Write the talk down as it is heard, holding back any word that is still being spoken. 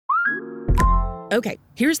Okay,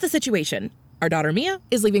 here's the situation. Our daughter Mia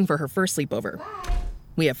is leaving for her first sleepover.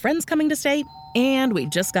 We have friends coming to stay, and we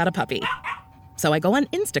just got a puppy. So I go on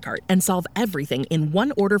Instacart and solve everything in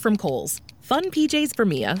one order from Kohl's. Fun PJs for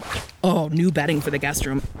Mia. Oh, new bedding for the guest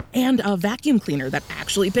room. And a vacuum cleaner that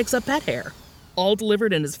actually picks up pet hair. All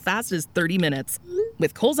delivered in as fast as 30 minutes.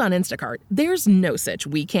 With Kohl's on Instacart, there's no such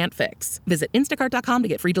we can't fix. Visit instacart.com to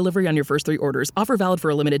get free delivery on your first 3 orders. Offer valid for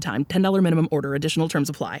a limited time. $10 minimum order. Additional terms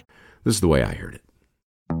apply. This is the way I heard it.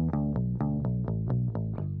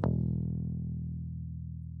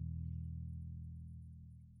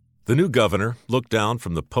 The new governor looked down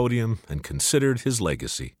from the podium and considered his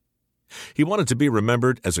legacy. He wanted to be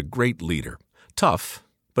remembered as a great leader, tough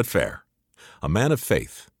but fair, a man of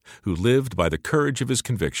faith who lived by the courage of his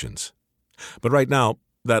convictions. But right now,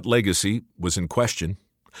 that legacy was in question.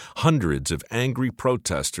 Hundreds of angry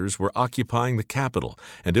protesters were occupying the Capitol,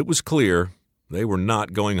 and it was clear they were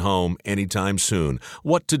not going home anytime soon.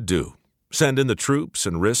 What to do? Send in the troops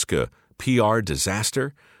and risk a PR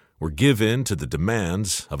disaster? Or give in to the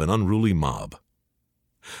demands of an unruly mob?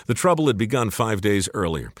 The trouble had begun 5 days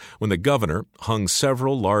earlier, when the governor hung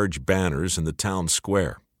several large banners in the town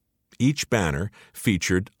square. Each banner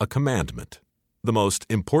featured a commandment, the most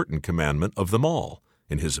important commandment of them all,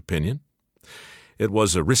 in his opinion. It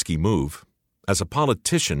was a risky move. As a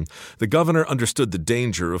politician, the governor understood the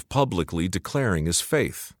danger of publicly declaring his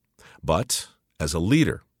faith. But, as a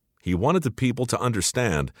leader, he wanted the people to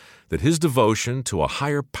understand that his devotion to a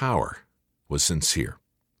higher power was sincere.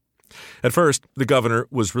 At first, the governor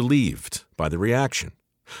was relieved by the reaction.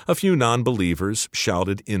 A few non-believers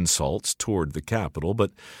shouted insults toward the Capitol,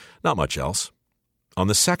 but not much else. On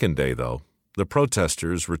the second day, though, the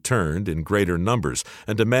protesters returned in greater numbers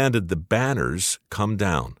and demanded the banners come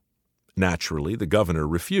down. Naturally, the governor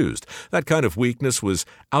refused. That kind of weakness was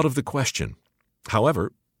out of the question.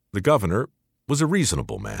 However, the governor was a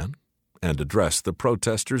reasonable man and addressed the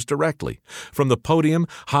protesters directly. From the podium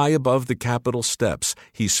high above the Capitol steps,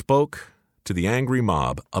 he spoke to the angry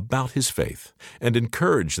mob about his faith and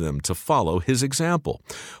encouraged them to follow his example.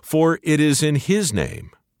 For it is in his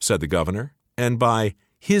name, said the governor, and by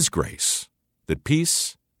his grace, that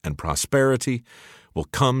peace and prosperity will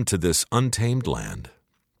come to this untamed land.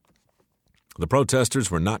 The protesters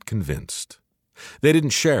were not convinced. They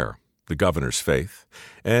didn't share the governor's faith,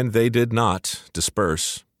 and they did not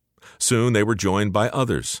disperse. Soon they were joined by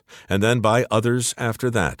others, and then by others after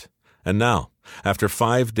that. And now, after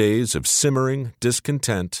 5 days of simmering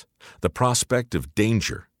discontent, the prospect of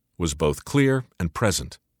danger was both clear and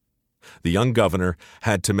present. The young governor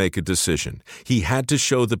had to make a decision. He had to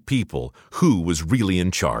show the people who was really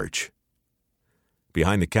in charge.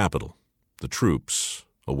 Behind the Capitol, the troops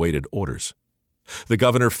awaited orders. The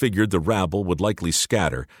governor figured the rabble would likely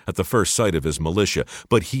scatter at the first sight of his militia,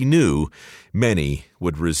 but he knew many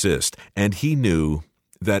would resist, and he knew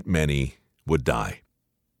that many would die.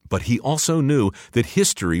 But he also knew that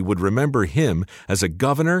history would remember him as a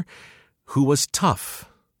governor who was tough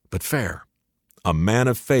but fair, a man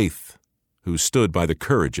of faith who stood by the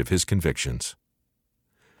courage of his convictions.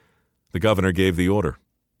 The governor gave the order,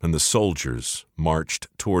 and the soldiers marched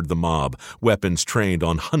toward the mob, weapons trained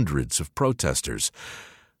on hundreds of protesters.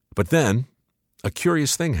 But then, a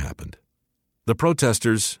curious thing happened. The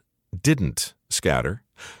protesters didn't scatter,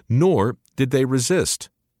 nor did they resist.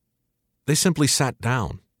 They simply sat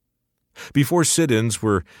down. Before sit-ins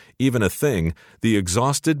were even a thing, the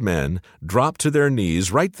exhausted men dropped to their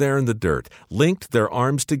knees right there in the dirt, linked their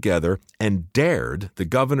arms together, and dared the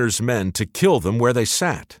governor's men to kill them where they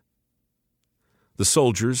sat. The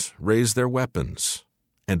soldiers raised their weapons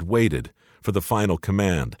and waited for the final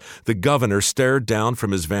command. The governor stared down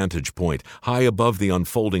from his vantage point, high above the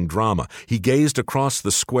unfolding drama. He gazed across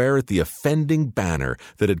the square at the offending banner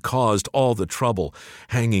that had caused all the trouble,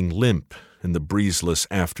 hanging limp in the breezeless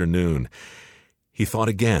afternoon. He thought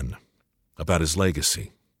again about his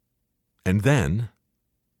legacy. And then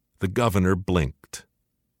the governor blinked.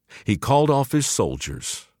 He called off his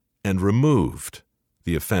soldiers and removed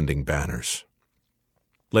the offending banners.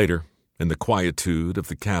 Later, in the quietude of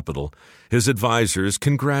the Capitol, his advisers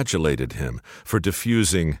congratulated him for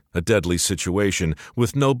diffusing a deadly situation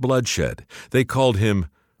with no bloodshed. They called him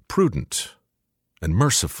prudent and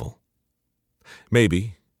merciful.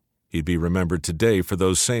 Maybe he'd be remembered today for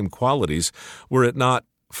those same qualities were it not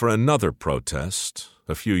for another protest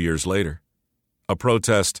a few years later. A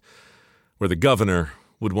protest where the governor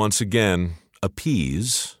would once again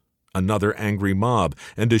appease another angry mob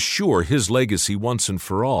and assure his legacy once and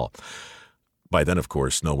for all. By then, of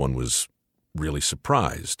course, no one was really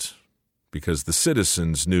surprised, because the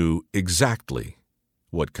citizens knew exactly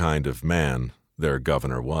what kind of man their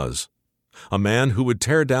governor was. a man who would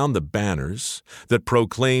tear down the banners that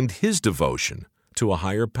proclaimed his devotion to a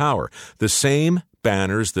higher power, the same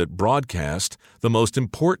banners that broadcast the most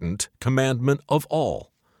important commandment of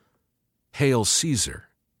all, Hail Caesar.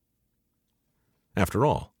 After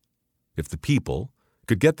all, if the people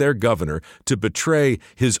could get their governor to betray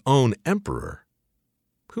his own emperor,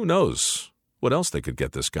 who knows what else they could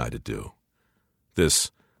get this guy to do?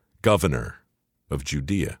 This governor of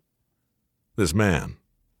Judea, this man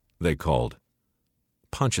they called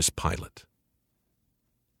Pontius Pilate.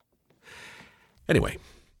 Anyway,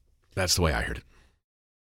 that's the way I heard it.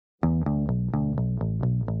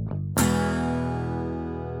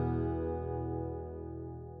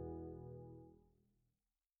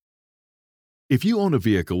 If you own a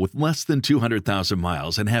vehicle with less than 200,000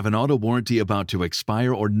 miles and have an auto warranty about to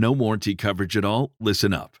expire or no warranty coverage at all,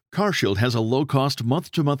 listen up. CarShield has a low-cost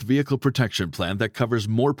month-to-month vehicle protection plan that covers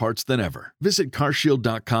more parts than ever. Visit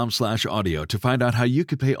carshield.com/audio to find out how you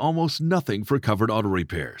could pay almost nothing for covered auto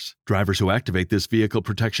repairs. Drivers who activate this vehicle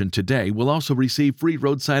protection today will also receive free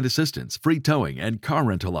roadside assistance, free towing, and car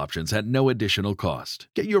rental options at no additional cost.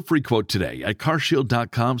 Get your free quote today at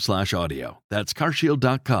carshield.com/audio. That's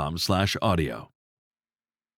carshield.com/audio.